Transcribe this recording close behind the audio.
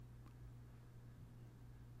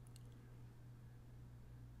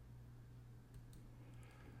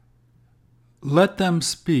Let them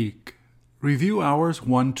speak. Review hours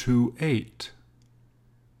 1 to 8.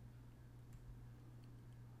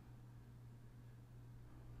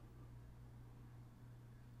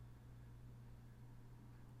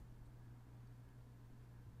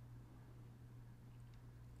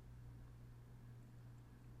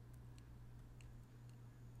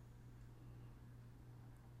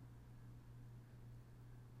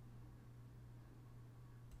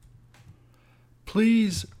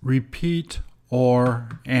 Please repeat or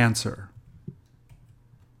answer.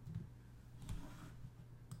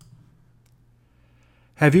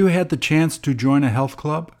 Have you had the chance to join a health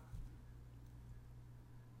club?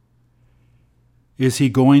 Is he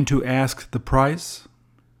going to ask the price?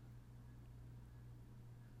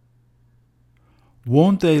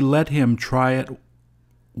 Won't they let him try it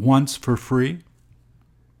once for free?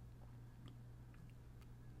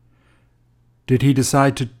 Did he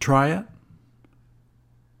decide to try it?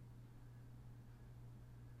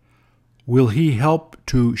 Will he help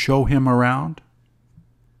to show him around?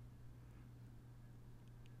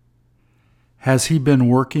 Has he been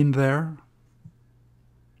working there?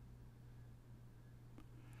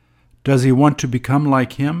 Does he want to become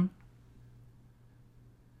like him?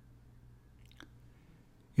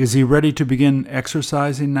 Is he ready to begin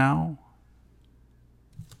exercising now?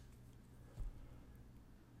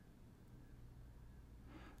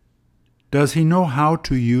 Does he know how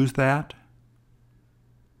to use that?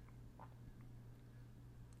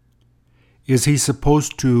 Is he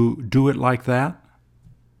supposed to do it like that?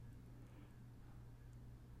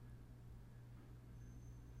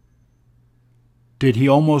 Did he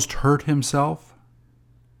almost hurt himself?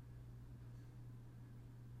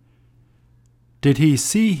 Did he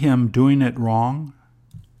see him doing it wrong?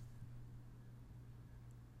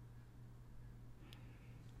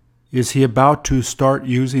 Is he about to start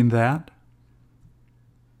using that?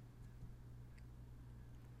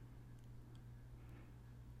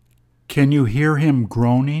 Can you hear him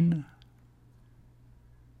groaning?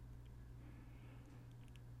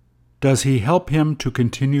 Does he help him to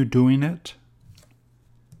continue doing it?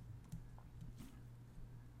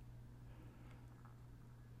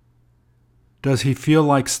 Does he feel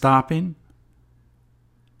like stopping?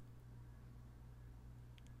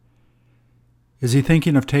 Is he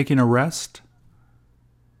thinking of taking a rest?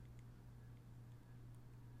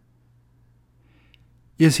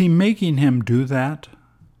 Is he making him do that?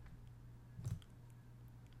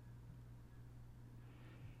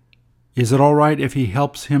 Is it all right if he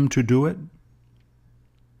helps him to do it?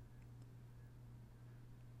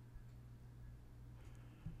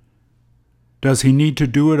 Does he need to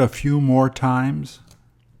do it a few more times?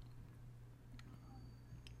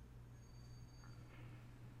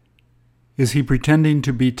 Is he pretending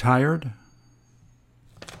to be tired?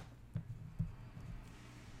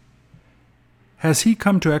 Has he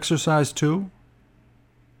come to exercise too?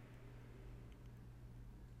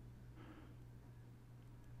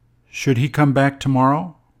 Should he come back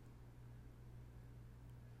tomorrow?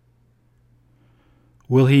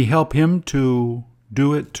 Will he help him to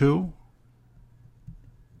do it too?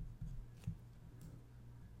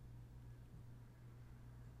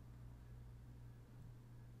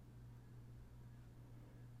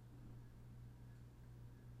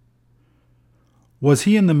 Was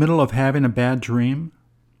he in the middle of having a bad dream?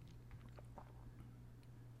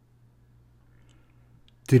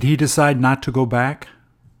 Did he decide not to go back?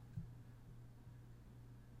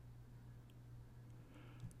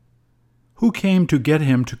 Who came to get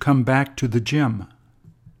him to come back to the gym?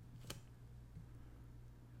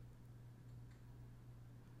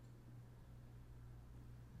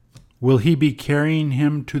 Will he be carrying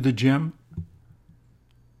him to the gym?